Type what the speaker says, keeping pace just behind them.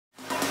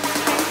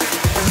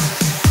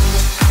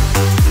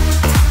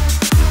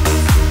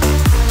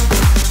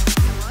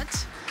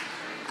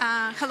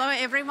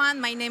everyone,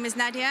 my name is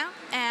Nadia,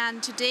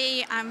 and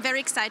today I'm very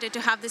excited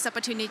to have this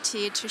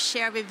opportunity to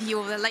share with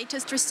you the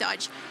latest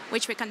research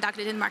which we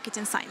conducted in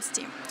Marketing Science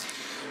team.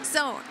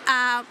 So,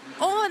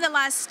 over the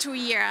last 2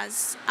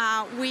 years,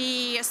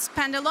 we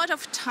spent a lot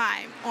of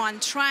time on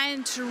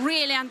trying to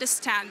really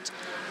understand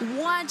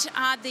what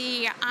are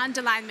the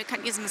underlying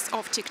mechanisms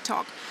of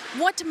TikTok,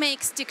 what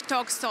makes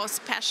TikTok so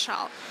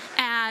special,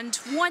 and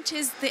what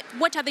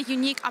are the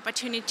unique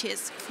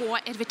opportunities for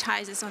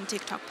advertisers on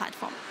TikTok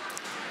platform.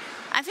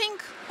 I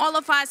think all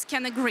of us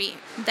can agree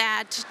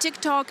that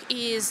TikTok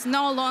is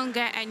no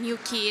longer a new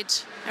kid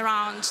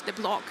around the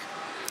block.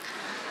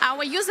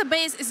 Our user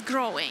base is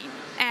growing,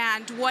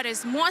 and what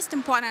is most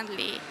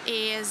importantly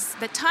is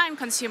the time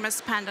consumers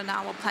spend on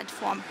our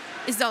platform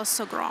is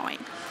also growing.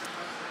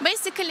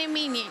 Basically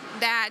meaning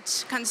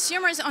that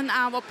consumers on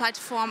our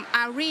platform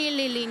are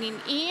really leaning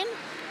in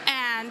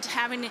and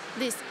having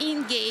this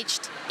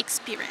engaged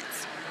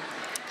experience.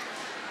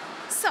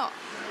 So,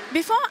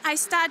 before I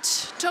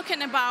start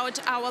talking about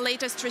our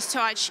latest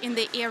research in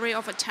the area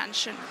of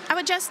attention, I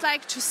would just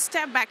like to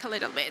step back a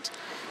little bit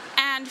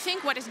and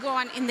think what is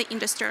going on in the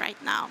industry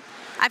right now.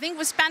 I think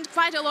we spent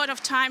quite a lot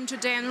of time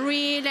today on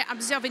really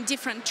observing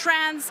different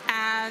trends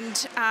and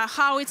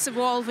how it's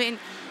evolving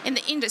in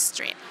the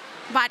industry.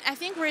 But I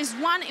think there is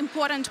one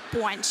important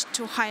point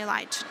to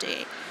highlight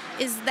today,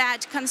 is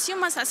that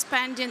consumers are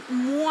spending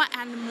more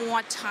and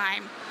more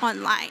time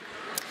online.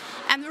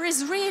 And there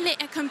is really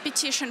a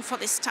competition for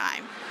this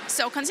time.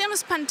 So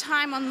consumers spend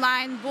time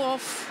online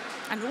both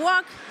at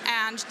work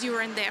and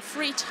during their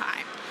free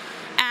time.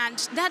 And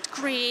that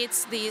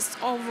creates this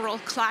overall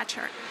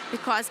clutter,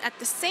 because at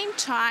the same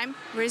time,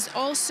 there is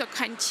also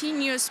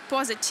continuous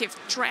positive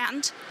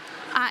trend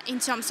in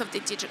terms of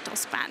the digital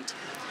spend.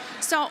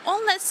 So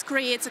all this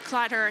creates a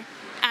clutter,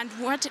 and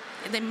what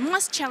the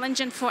most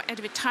challenging for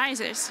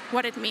advertisers,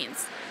 what it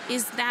means,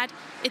 is that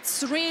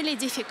it's really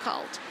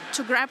difficult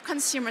to grab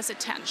consumers'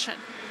 attention.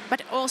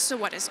 But also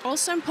what is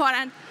also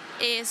important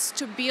is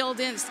to build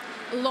these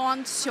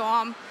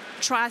long-term,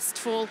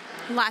 trustful,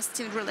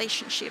 lasting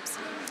relationships.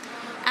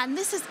 And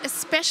this is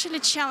especially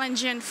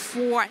challenging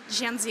for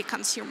Gen Z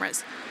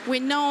consumers. We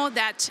know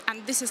that,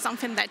 and this is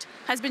something that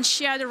has been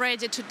shared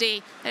already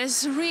today, that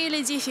it's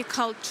really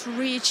difficult to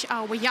reach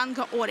our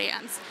younger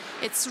audience.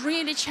 It's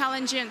really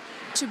challenging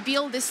to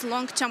build this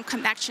long-term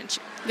connection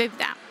with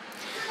them.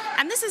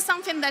 And this is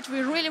something that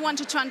we really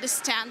wanted to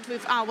understand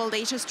with our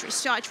latest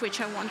research,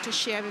 which I want to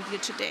share with you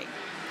today.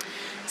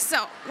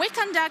 So, we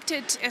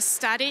conducted a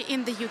study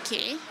in the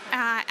UK,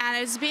 and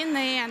it's been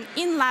an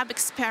in-lab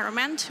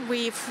experiment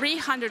with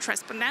 300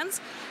 respondents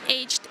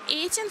aged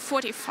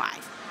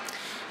 18-45.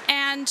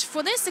 And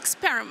for this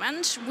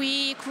experiment,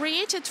 we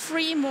created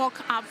 3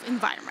 mock-up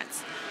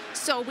environments.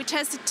 So, we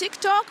tested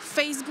TikTok,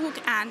 Facebook,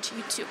 and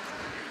YouTube.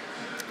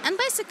 And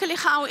basically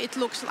how it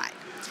looked like.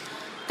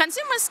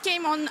 Consumers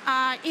came on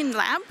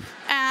in-lab,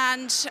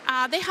 and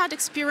they had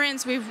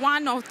experience with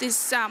one of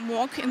these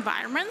mock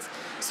environments.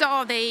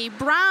 So they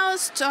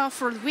browsed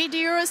for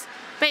videos,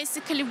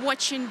 basically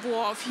watching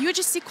both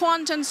UGC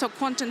content, so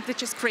content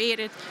which is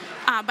created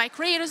by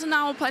creators on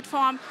our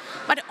platform,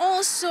 but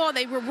also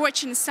they were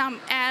watching some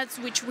ads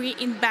which we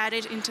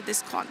embedded into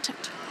this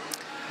content.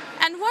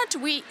 And what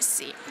we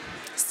see?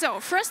 So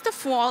first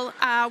of all,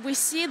 we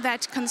see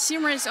that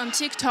consumers on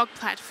TikTok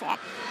platform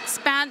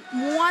spend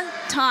more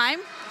time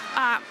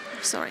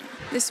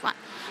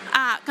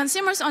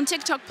consumers on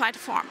TikTok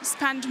platform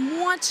spend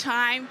more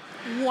time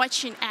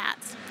watching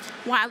ads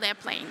while they're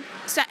playing.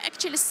 So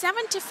actually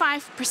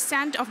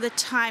 75% of the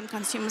time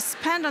consumers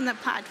spend on the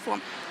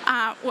platform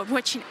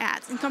watching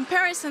ads, in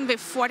comparison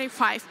with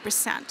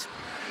 45%.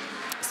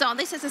 So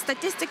this is a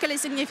statistically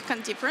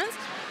significant difference,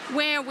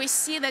 where we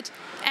see that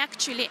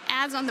actually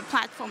ads on the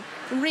platform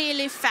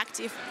really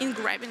effective in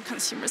grabbing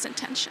consumers'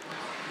 attention.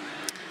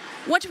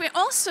 What we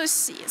also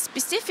see,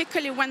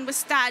 specifically when we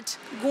start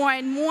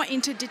going more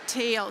into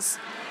details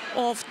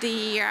of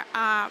the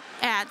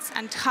ads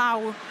and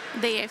how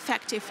they are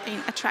effective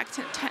in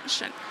attracting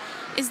attention,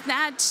 is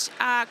that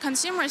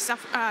consumers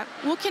are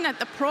looking at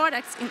the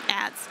products in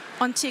ads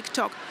on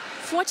TikTok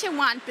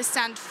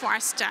 41%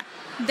 faster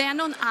than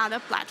on other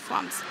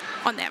platforms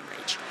on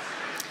average.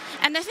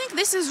 And I think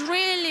this is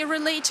really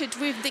related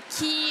with the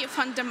key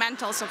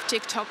fundamentals of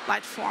TikTok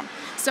platform.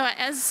 So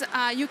as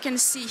you can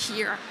see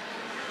here,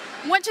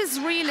 what is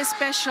really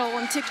special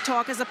on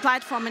TikTok as a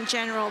platform in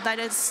general, that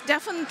is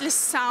definitely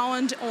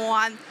sound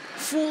on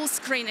full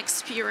screen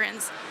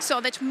experience,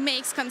 so that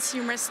makes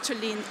consumers to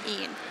lean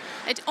in.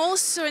 It's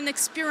also an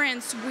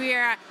experience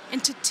where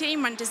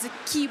entertainment is a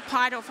key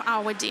part of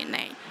our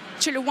DNA.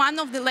 Actually, one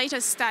of the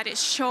latest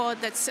studies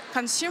showed that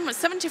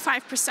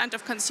 75%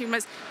 of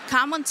consumers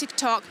come on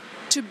TikTok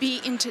to be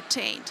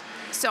entertained.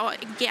 So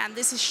again,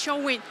 this is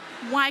showing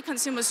why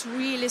consumers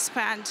really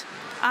spend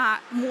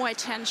more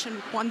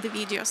attention on the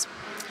videos.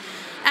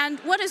 And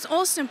what is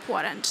also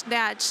important,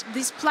 that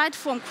this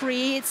platform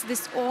creates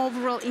this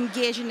overall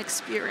engaging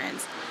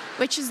experience.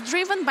 which is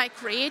driven by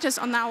creators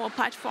on our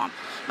platform,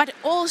 but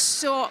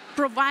also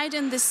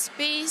providing the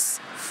space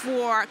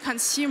for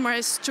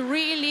consumers to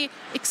really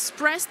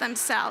express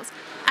themselves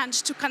and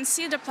to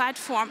consider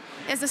platform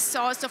as a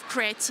source of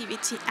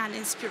creativity and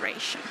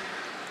inspiration.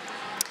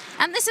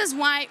 And this is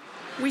why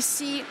we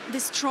see the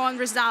strong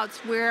results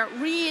where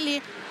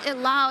really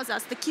allows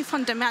us, the key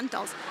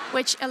fundamentals,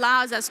 which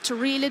allows us to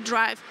really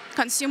drive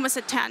consumers'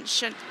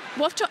 attention,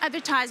 both to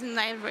advertising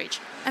leverage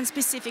and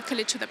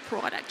specifically to the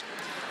product.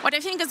 What I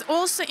think is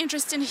also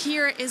interesting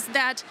here is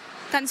that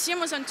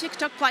consumers on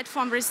TikTok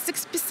platform, there is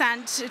 6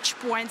 percentage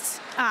points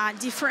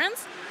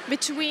difference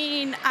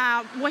between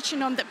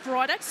watching on the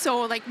product,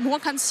 so like more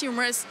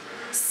consumers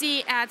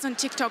see ads on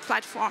TikTok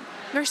platform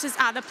versus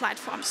other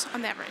platforms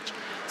on average.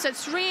 So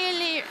it's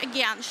really,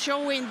 again,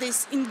 showing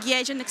this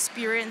engaging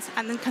experience,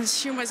 and then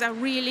consumers are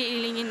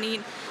really leaning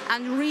in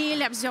and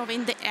really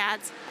observing the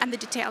ads and the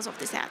details of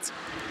these ads.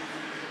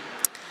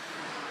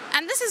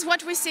 And this is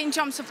what we see in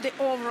terms of the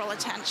overall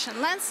attention.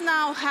 Let's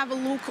now have a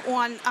look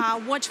on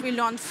what we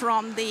learned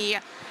from the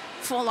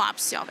follow-up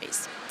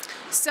surveys.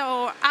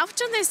 So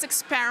after this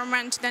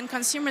experiment, then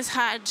consumers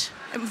had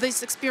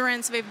this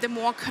experience with the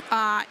mock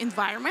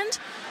environment.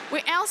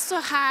 We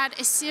also had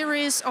a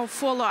series of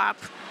follow-up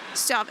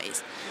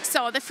surveys.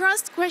 So the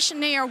first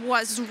questionnaire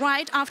was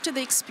right after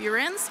the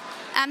experience,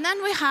 and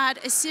then we had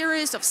a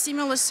series of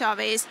similar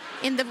surveys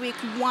in the week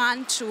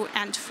 1, 2,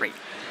 and 3.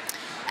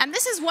 And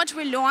this is what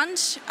we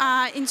learned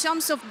in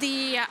terms of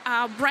the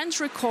brand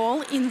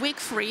recall in week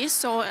 3,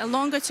 so a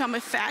longer-term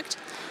effect,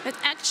 that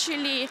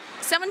actually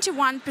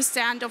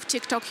 71% of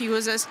TikTok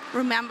users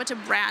remembered a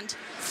brand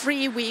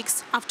 3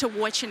 weeks after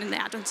watching an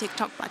ad on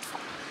TikTok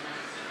platform.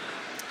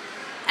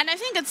 And I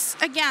think it's,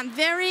 again,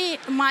 very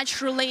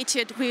much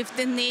related with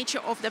the nature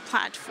of the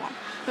platform,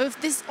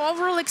 with this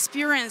overall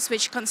experience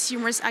which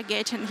consumers are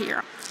getting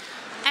here.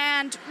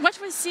 And what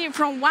we see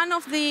from one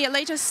of the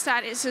latest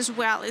studies as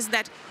well is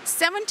that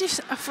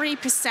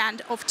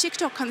 73% of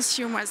TikTok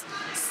consumers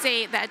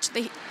say that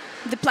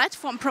the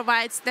platform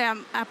provides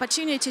them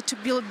opportunity to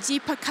build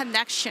deeper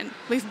connection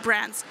with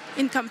brands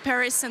in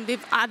comparison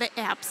with other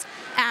apps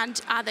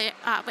and other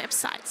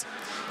websites.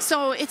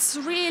 So it's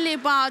really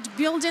about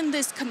building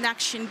this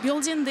connection,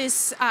 building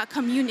this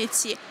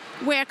community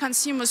where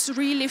consumers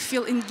really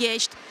feel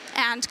engaged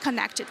and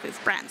connected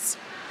with brands.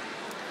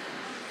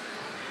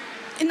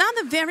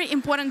 Another very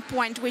important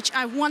point which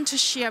I want to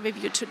share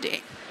with you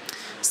today.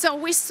 So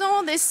we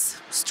saw these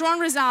strong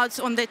results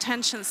on the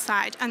attention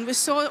side, and we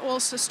saw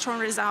also strong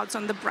results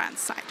on the brand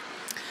side.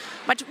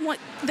 But one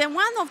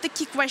of the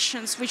key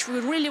questions which we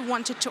really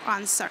wanted to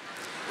answer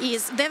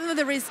is whether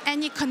there is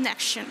any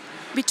connection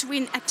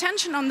between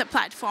attention on the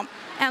platform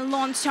and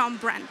long-term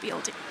brand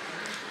building.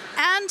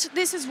 And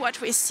this is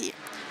what we see.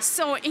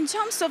 So in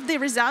terms of the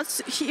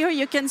results, here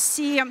you can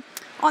see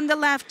on the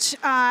left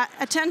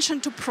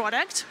attention to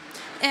product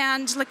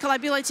and the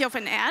clickability of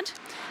an ad.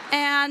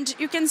 And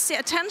you can see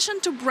attention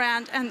to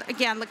brand and,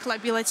 again, the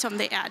clickability on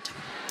the ad.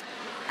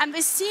 And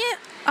we see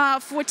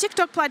for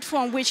TikTok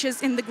platform, which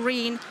is in the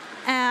green,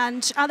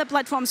 and other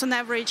platforms on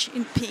average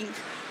in pink,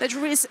 that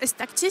there is a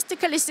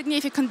statistically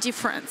significant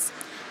difference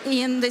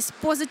in this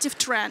positive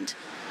trend,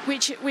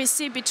 which we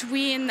see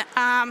between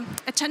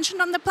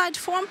attention on the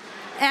platform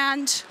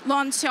and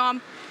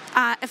long-term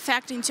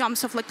effect in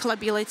terms of the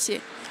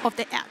clickability of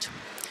the ad.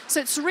 So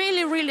it's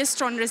really, really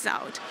strong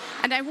result.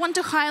 And I want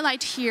to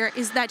highlight here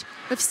is that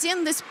we've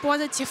seen this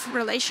positive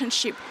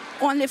relationship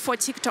only for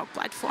TikTok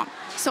platform.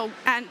 So,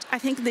 and I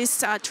think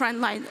this trend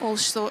line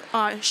also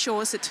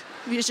shows it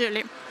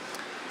visually.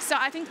 So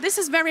I think this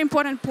is a very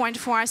important point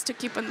for us to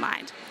keep in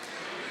mind.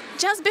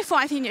 Just before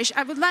I finish,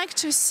 I would like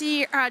to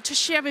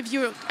share with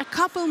you a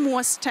couple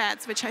more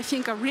stats which I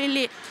think are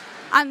really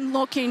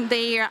unlocking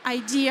the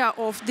idea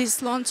of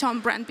this long-term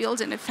brand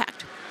building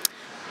effect.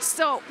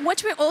 So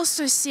what we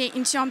also see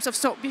in terms of,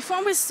 so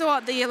before we saw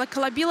the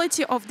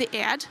clickability of the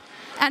ad,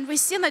 and we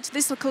see that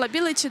this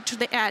clickability to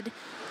the ad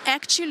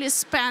actually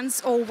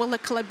spans over the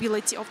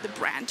clickability of the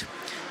brand.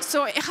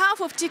 So half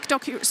of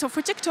TikTok, so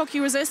for TikTok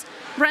users,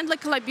 brand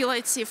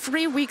clickability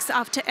 3 weeks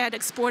after ad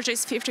exposure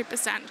is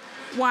 50%,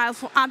 while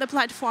for other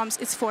platforms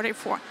it's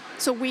 44%.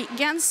 So we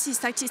again see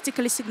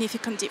statistically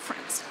significant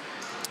difference.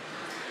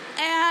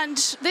 And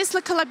this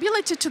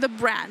clickability to the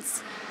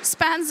brands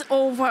spans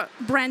over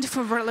brand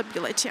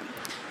favorability.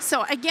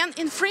 So again,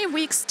 in 3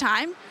 weeks'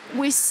 time,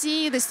 we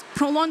see this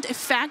prolonged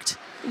effect,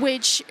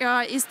 which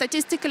is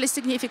statistically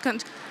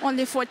significant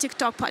only for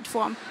TikTok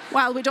platform,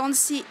 while we don't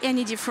see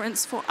any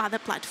difference for other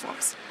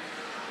platforms.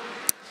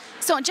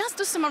 So just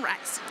to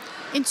summarize,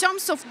 in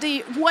terms of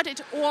what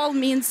it all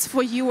means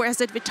for you as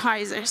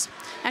advertisers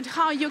and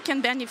how you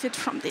can benefit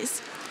from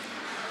this.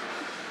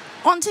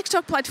 On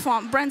TikTok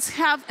platform, brands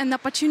have an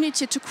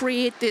opportunity to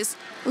create these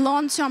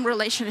long-term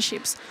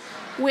relationships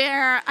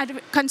where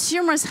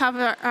consumers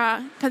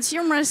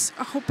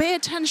who pay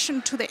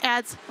attention to the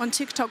ads on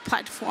TikTok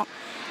platform,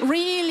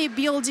 really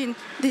building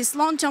this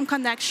long-term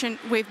connection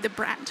with the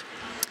brand.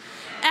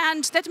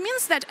 And that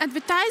means that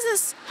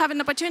advertisers have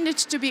an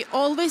opportunity to be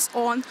always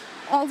on,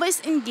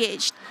 always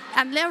engaged,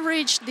 and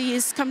leverage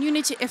this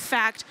community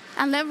effect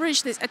and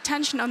leverage this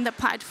attention on the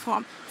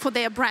platform for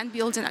their brand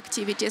building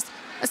activities,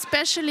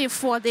 especially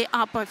for the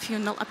upper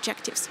funnel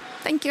objectives.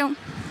 Thank you.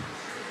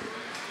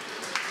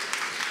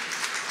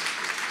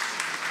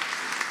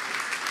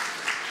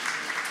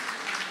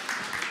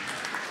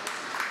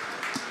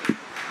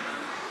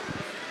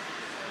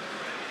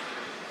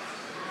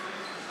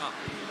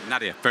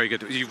 Nadia, very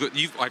good.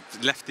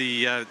 I've left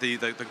the.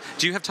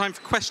 Do you have time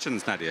for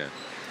questions, Nadia?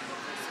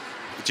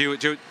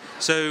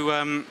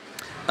 So,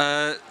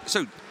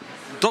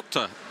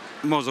 Dr.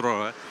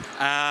 Mozorova,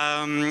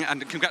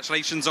 and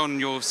congratulations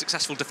on your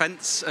successful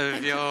defence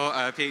of your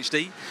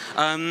PhD.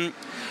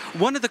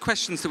 One of the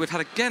questions that we've had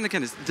again and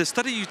again is the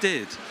study you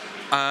did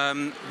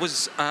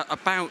was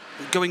about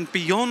going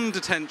beyond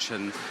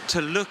attention to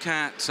look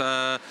at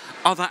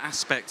other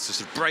aspects of,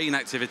 sort of brain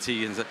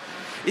activity. And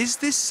is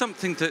this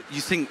something that you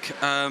think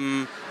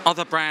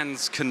other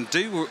brands can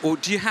do, or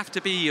do you have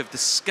to be of the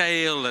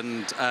scale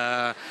and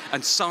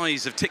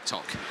size of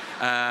TikTok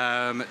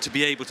to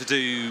be able to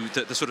do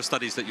the sort of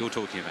studies that you're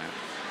talking about?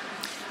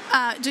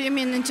 Do you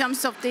mean in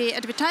terms of the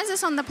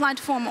advertisers on the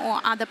platform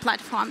or other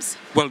platforms?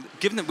 Well,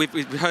 given that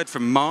we've heard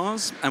from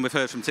Mars and we've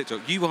heard from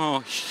TikTok, you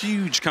are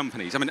huge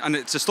companies. I mean, and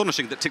it's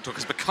astonishing that TikTok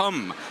has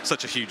become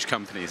such a huge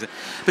company.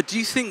 But do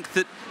you think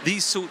that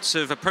these sorts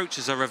of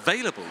approaches are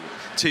available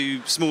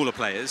to smaller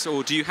players,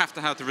 or do you have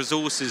to have the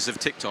resources of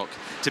TikTok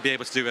to be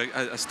able to do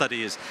a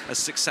study as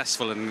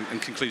successful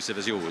and conclusive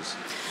as yours?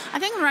 I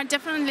think there are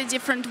definitely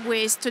different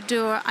ways to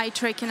do eye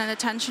tracking and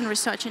attention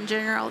research in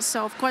general.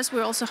 So, of course,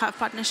 we also have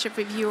partnership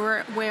with Viewer,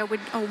 where we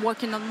are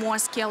working on more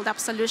scaled-up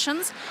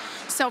solutions.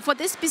 So for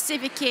this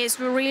specific case,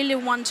 we really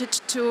wanted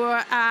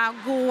to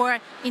go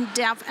in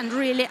depth and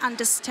really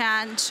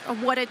understand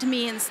what it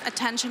means,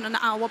 attention on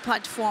our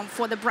platform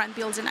for the brand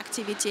building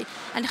activity,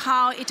 and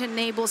how it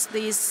enables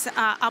these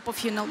upper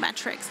funnel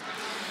metrics.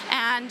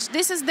 And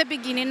this is the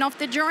beginning of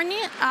the journey.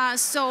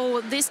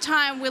 So this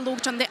time we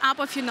looked on the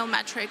upper funnel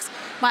metrics,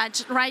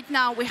 but right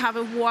now we have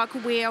a work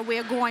where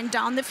we're going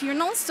down the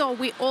funnel. So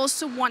we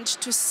also want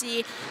to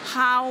see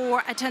how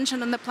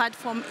attention on the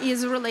platform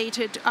is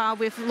related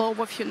with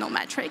lower funnel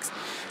metrics.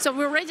 So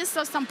we already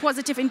saw some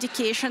positive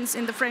indications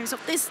in the frames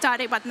of this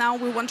study, but now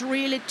we want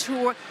really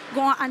to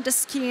go under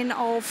skin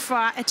of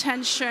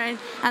attention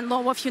and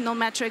lower funnel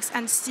metrics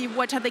and see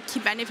what are the key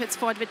benefits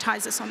for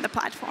advertisers on the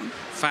platform.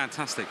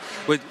 Fantastic.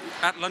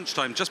 At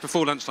lunchtime, just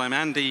before lunchtime,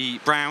 Andy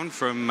Brown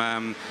from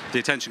the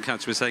Attention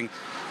Council was saying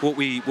what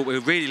we're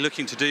really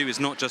looking to do is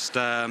not just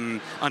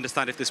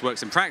understand if this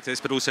works in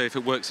practice, but also if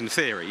it works in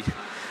theory.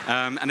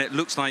 And it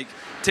looks like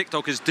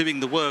TikTok is doing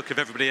the work of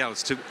everybody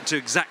else to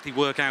exactly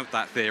work out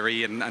that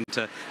theory and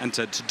to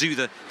do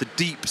the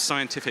deep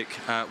scientific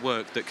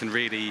work that can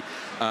really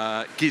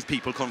give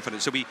people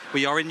confidence. So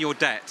we are in your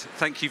debt.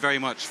 Thank you very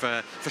much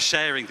for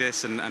sharing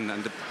this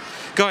and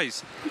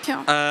guys,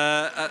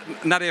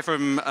 Nadia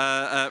from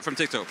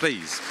TikTok,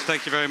 please.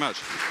 Thank you very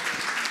much.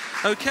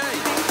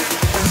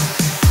 Okay.